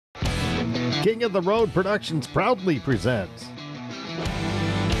King of the Road Productions proudly presents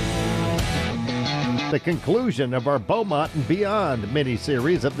the conclusion of our Beaumont and Beyond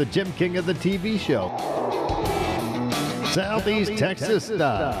miniseries of the Jim King of the TV show, Southeast Texas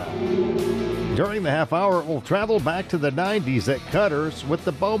Style. During the half hour, we'll travel back to the 90s at Cutter's with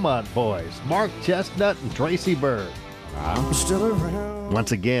the Beaumont boys, Mark Chesnutt and Tracy Byrd. I'm still around.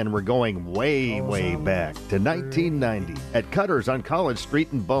 Once again, we're going way, way back to 1990 at Cutter's on College Street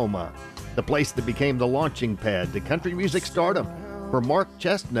in Beaumont, the place that became the launching pad to country music stardom for Mark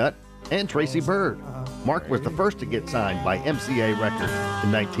Chesnutt and Tracy Byrd. Mark was the first to get signed by MCA Records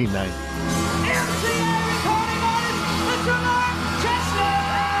in 1990. MCA recording artist, Mr. Mark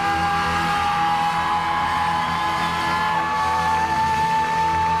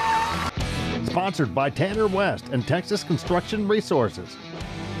Chesnutt! Sponsored by Tanner West and Texas Construction Resources.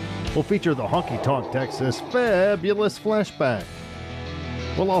 We'll feature the Honky Tonk Texas Fabulous Flashback.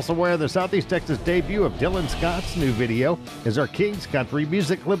 We'll also wear the Southeast Texas debut of Dylan Scott's new video as our King's Country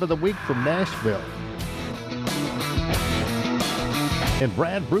Music Clip of the Week from Nashville. And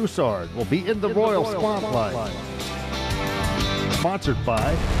Brad Broussard will be in the Royal Spotlight. Sponsored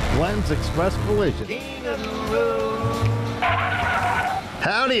by Glenn's Express Collision.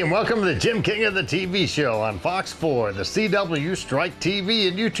 Howdy and welcome to the Jim King of the TV show on Fox 4, the CW, Strike TV,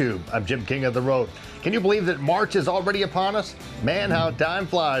 and YouTube. I'm Jim King of the Road. Can you believe that March is already upon us? Man, how time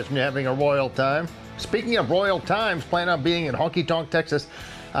flies when you're having a royal time. Speaking of royal times, plan on being in Honky Tonk, Texas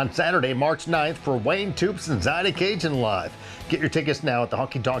on Saturday, March 9th for Wayne Toops and Zyda Cajun Live. Get your tickets now at the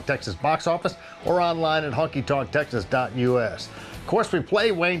Honky Tonk Texas box office or online at honkytonktexas.us. Of course, we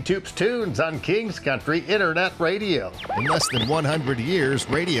play Wayne Toops tunes on King's Country Internet Radio. In less than 100 years,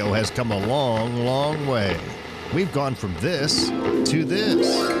 radio has come a long, long way. We've gone from this to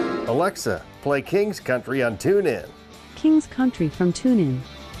this. Alexa, play King's Country on TuneIn. King's Country from TuneIn.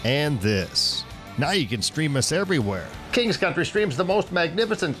 And this. Now you can stream us everywhere. King's Country streams the most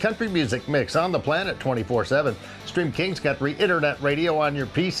magnificent country music mix on the planet 24/7. Stream King's Country Internet Radio on your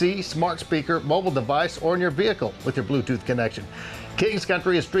PC, smart speaker, mobile device, or in your vehicle with your Bluetooth connection. King's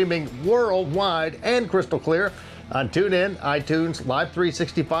Country is streaming worldwide and crystal clear on TuneIn, iTunes, Live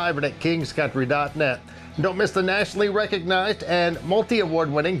 365, and at kingscountry.net. Don't miss the nationally recognized and multi-award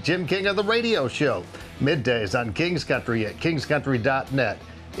winning Jim King of the Radio show. Middays on King's Country at kingscountry.net.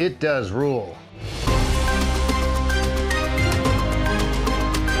 It does rule.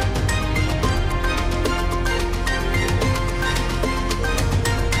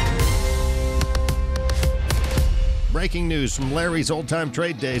 Breaking news from Larry's Old Time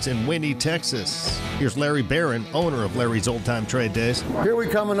Trade Days in Winnie, Texas. Here's Larry Barron, owner of Larry's Old Time Trade Days. Here we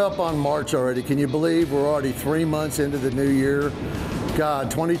coming up on March already. Can you believe we're already 3 months into the new year? God,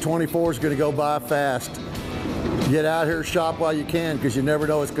 2024 is going to go by fast. Get out here, shop while you can, because you never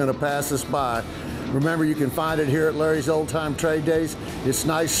know what's going to pass us by. Remember, you can find it here at Larry's Old Time Trade Days. It's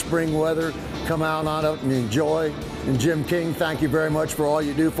nice spring weather. Come out on it and enjoy. And Jim King, thank you very much for all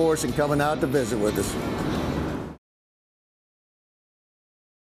you do for us and coming out to visit with us.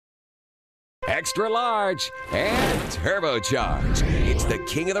 Extra large and turbocharged. It's the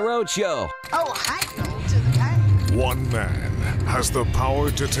King of the Road show. Oh, hang on to the cane. One man has the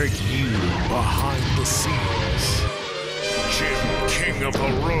power to take you behind the scenes. Jim King of the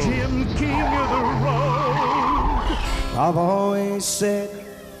Road. Jim King of the Road. I've always said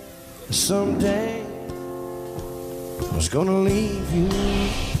someday I was gonna leave you.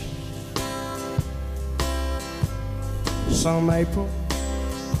 Some April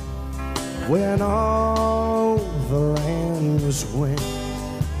when all the land was wet.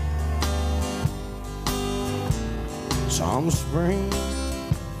 Some spring,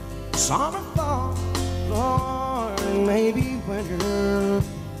 some fall, Lord, and maybe winter.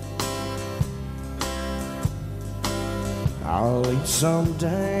 I'll leave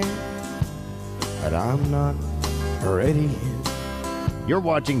someday, but I'm not ready yet. You're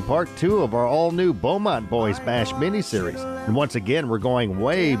watching part 2 of our all-new Beaumont Boys Bash miniseries. And once again, we're going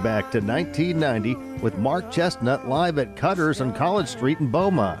way back to 1990 with Mark Chesnutt live at Cutter's on College Street in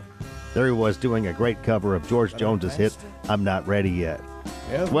Beaumont. There he was doing a great cover of George Jones's hit, I'm Not Ready Yet.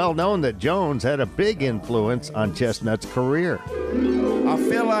 It's well known that Jones had a big influence on Chesnutt's career. I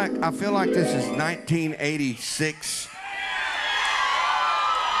feel like this is 1986.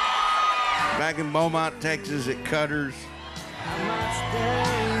 Back in Beaumont, Texas at Cutter's.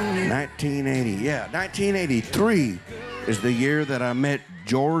 1980, yeah, 1983 is the year that I met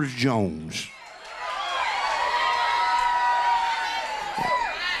George Jones.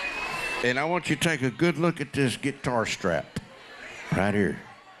 And I want you to take a good look at this guitar strap right here.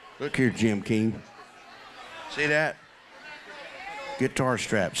 Look here, Jim King. See that? Guitar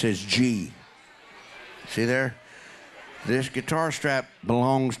strap says G. See there? This guitar strap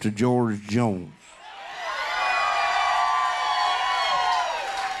belongs to George Jones.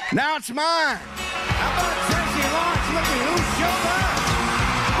 Now it's mine. How about Tracy Lawrence? Looking who showed up?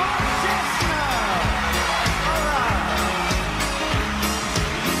 Mark Chesnutt. All right.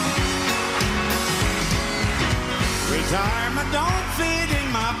 Retirement don't fit in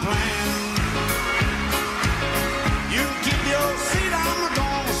my plan. You keep your seat, I'm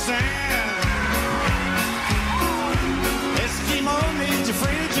gonna stand. Eskimo needs a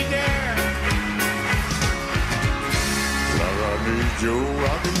Frigidaire. Lara needs your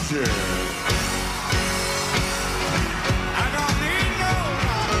rocking chair. I don't need no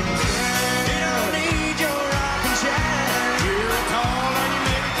rocking chair. You don't need your rocking chair. You're tall and you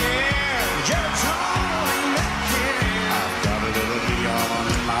make it care. You're tall and you make it care. I've got a little neon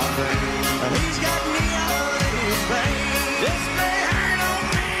in my vein. And he's got neon in his vein. This may hurt on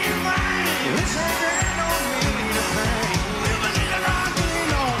me to find. This may hurt on me to pain. You need a rocking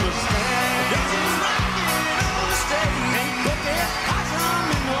on the stand. This is rocking on the stage. Ain't cooking hot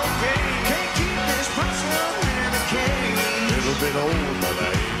rum in no game. Can't keep this pressure in a cage. Little bit old, but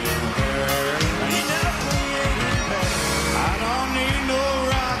I ain't impaired. He definitely ain't impaired. I don't need no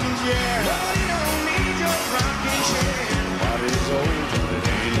rocking chair. No, you don't need your rocking chair. What is old, but it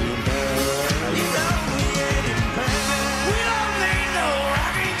ain't impaired. You know we ain't impaired. We don't need no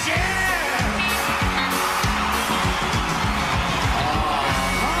rocking chair.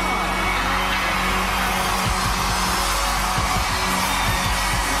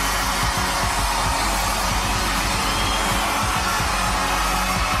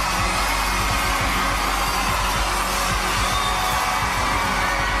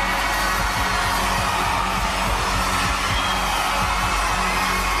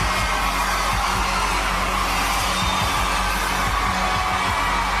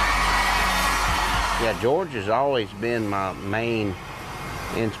 Yeah, George has always been my main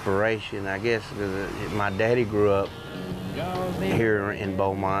inspiration. I guess my daddy grew up here in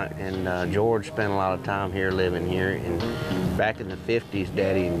Beaumont, and George spent a lot of time here, living here. And back in the 50s,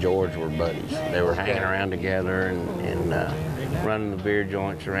 Daddy and George were buddies. They were hanging around together and running the beer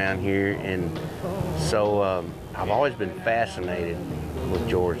joints around here. And so I've always been fascinated with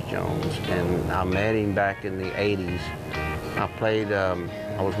George Jones. And I met him back in the 80s. I played,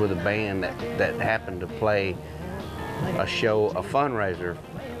 I was with a band that happened to play a show, a fundraiser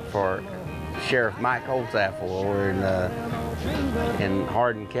for Sheriff Mike Holtzaffel over in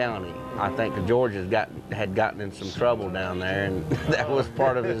Hardin County. I think George had gotten in some trouble down there, and that was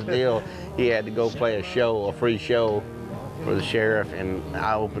part of his deal. He had to go play a show, a free show for the sheriff, and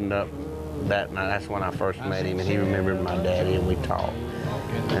I opened up that night. That's when I first met him, and he remembered my daddy, and we talked.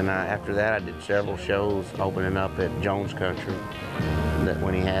 And after that, I did several shows opening up at Jones Country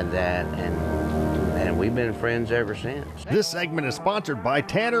when he had that, and we've been friends ever since. This segment is sponsored by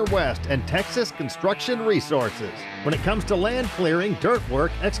Tanner West and Texas Construction Resources. When it comes to land clearing, dirt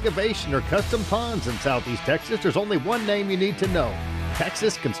work, excavation, or custom ponds in Southeast Texas, there's only one name you need to know: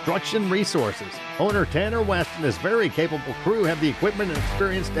 Texas Construction Resources. Owner Tanner West and his very capable crew have the equipment and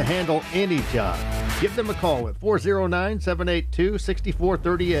experience to handle any job. Give them a call at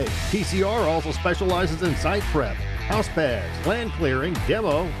 409-782-6438. TCR also specializes in site prep, house pads, land clearing,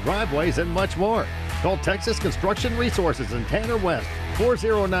 demo, driveways, and much more. Call Texas Construction Resources in Tanner West,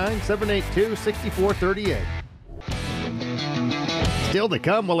 409-782-6438. Still to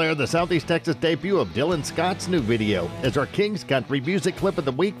come, we'll air the Southeast Texas debut of Dylan Scott's new video as our King's Country music clip of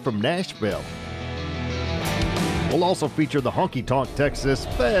the week from Nashville. We'll also feature the Honky Tonk Texas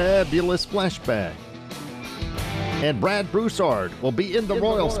Fabulous Flashback. And Brad Broussard will be in the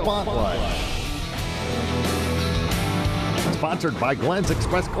Royal Spotlight. Sponsored by Glenn's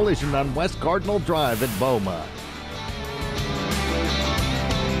Express Collision on West Cardinal Drive in Beaumont.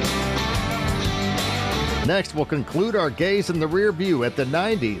 Next, we'll conclude our gaze in the rear view at the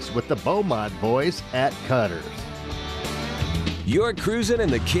 90s with the Beaumont Boys at Cutters. You're cruising in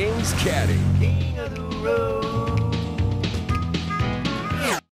the King's Caddy. King of the road.